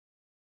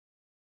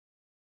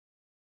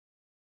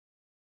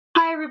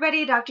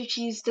everybody, Dr.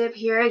 Cheese Dip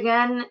here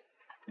again,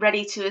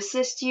 ready to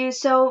assist you.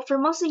 So for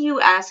most of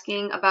you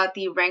asking about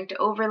the ranked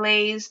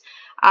overlays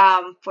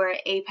for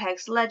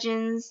Apex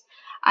Legends,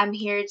 I'm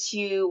here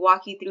to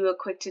walk you through a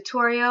quick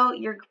tutorial.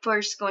 You're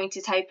first going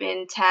to type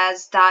in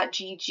taz.gg.apex,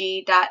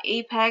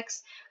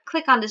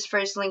 click on this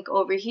first link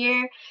over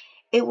here.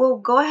 It will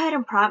go ahead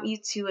and prompt you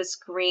to a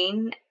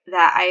screen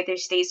that either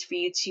states for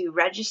you to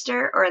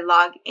register or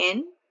log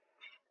in.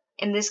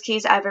 In this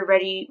case, I've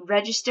already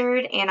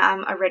registered and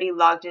I'm already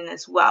logged in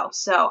as well.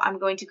 So I'm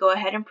going to go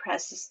ahead and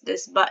press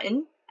this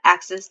button,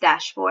 Access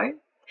Dashboard.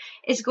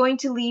 It's going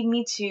to lead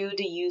me to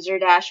the user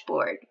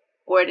dashboard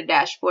or the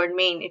dashboard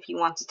main if you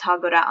want to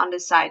toggle that on the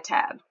side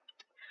tab.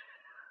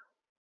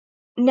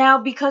 Now,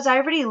 because I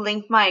already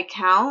linked my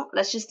account,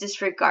 let's just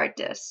disregard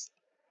this.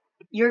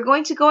 You're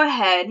going to go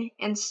ahead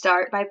and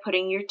start by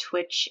putting your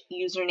Twitch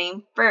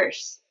username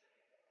first.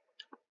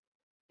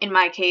 In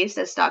my case,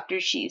 that's Dr.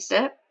 Cheese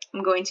Dip.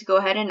 I'm going to go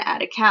ahead and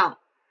add account.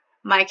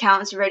 My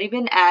account has already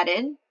been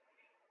added,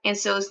 and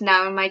so it's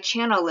now in my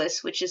channel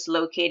list, which is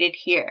located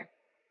here.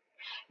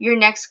 You're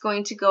next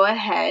going to go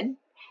ahead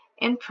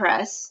and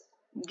press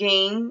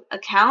Game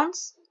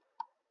Accounts,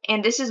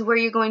 and this is where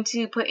you're going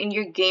to put in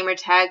your gamer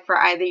tag for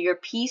either your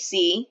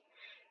PC,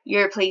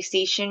 your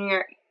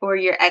PlayStation, or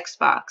your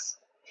Xbox.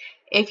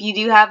 If you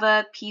do have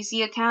a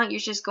PC account, you're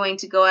just going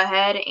to go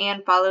ahead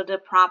and follow the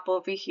prompt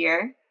over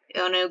here.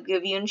 It'll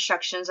give you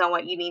instructions on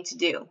what you need to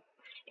do.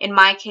 In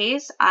my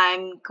case,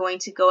 I'm going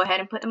to go ahead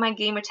and put in my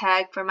gamer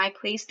tag for my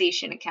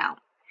PlayStation account.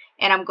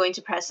 And I'm going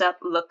to press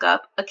look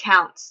up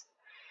accounts.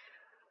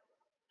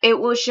 It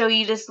will show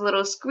you this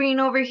little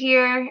screen over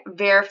here.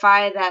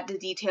 Verify that the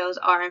details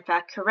are in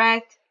fact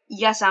correct.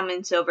 Yes, I'm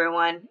in Silver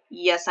 1.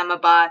 Yes, I'm a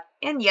bot.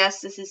 And yes,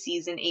 this is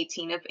Season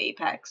 18 of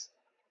Apex.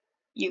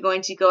 You're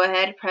going to go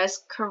ahead and press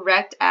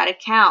Correct Add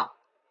Account.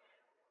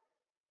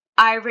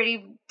 I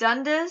already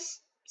done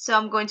this, so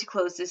I'm going to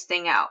close this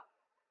thing out.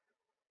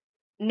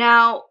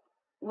 Now,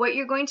 what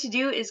you're going to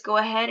do is go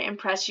ahead and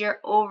press your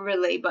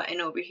overlay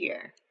button over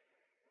here.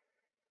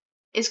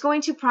 It's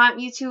going to prompt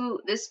you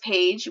to this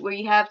page where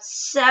you have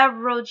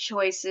several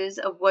choices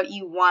of what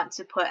you want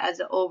to put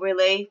as an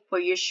overlay for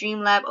your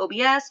Streamlabs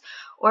OBS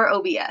or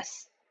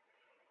OBS.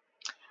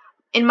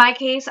 In my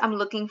case, I'm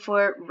looking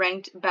for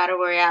Ranked Battle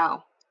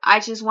Royale. I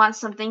just want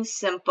something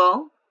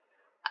simple.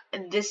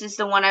 This is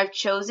the one I've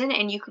chosen,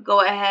 and you could go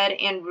ahead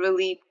and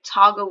really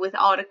toggle with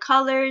all the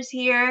colors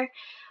here.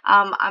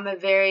 I'm a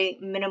very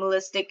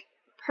minimalistic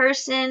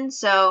person,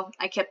 so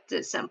I kept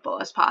it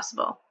simple as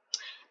possible.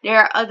 There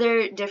are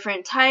other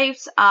different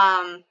types.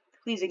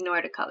 Please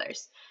ignore the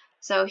colors.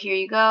 So here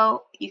you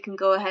go. You can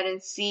go ahead and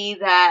see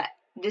that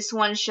this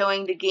one's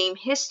showing the game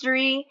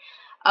history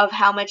of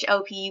how much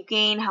LP you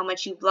gained, how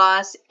much you've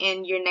lost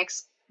in your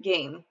next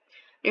game.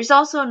 There's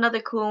also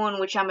another cool one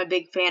which I'm a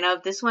big fan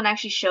of. This one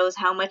actually shows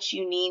how much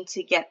you need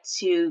to get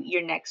to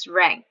your next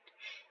rank.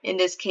 In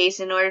this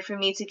case, in order for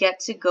me to get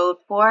to Gold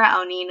 4,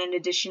 I'll need an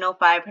additional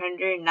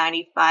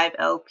 595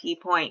 LP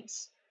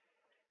points.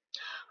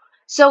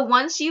 So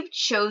once you've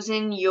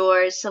chosen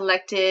your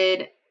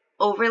selected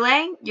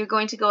overlay, you're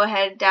going to go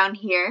ahead down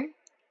here,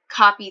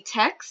 copy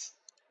text,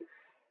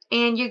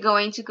 and you're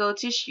going to go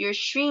to your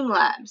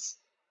Streamlabs.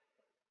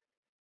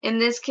 In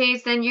this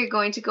case, then you're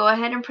going to go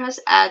ahead and press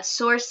Add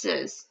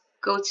Sources.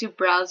 Go to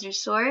Browser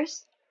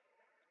Source,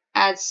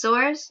 Add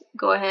Source,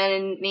 go ahead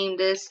and name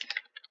this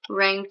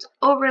Ranked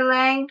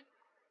Overlay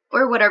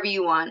or whatever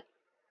you want.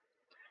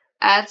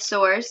 Add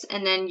source,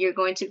 and then you're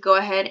going to go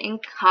ahead and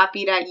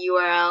copy that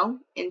URL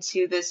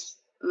into this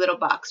little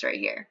box right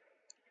here.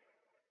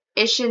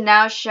 It should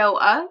now show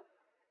up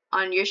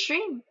on your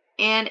stream,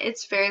 and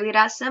it's fairly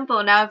that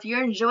simple. Now, if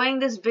you're enjoying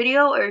this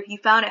video or if you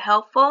found it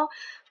helpful,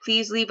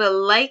 please leave a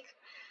like,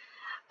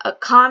 a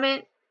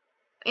comment,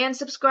 and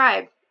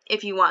subscribe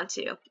if you want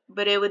to,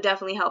 but it would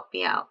definitely help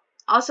me out.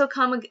 Also,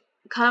 come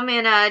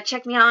and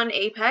check me out on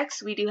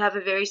Apex. We do have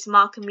a very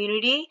small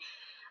community.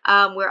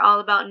 We're all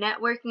about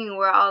networking.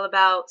 We're all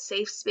about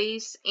safe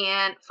space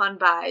and fun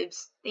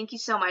vibes. Thank you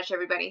so much,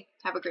 everybody.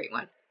 Have a great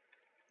one.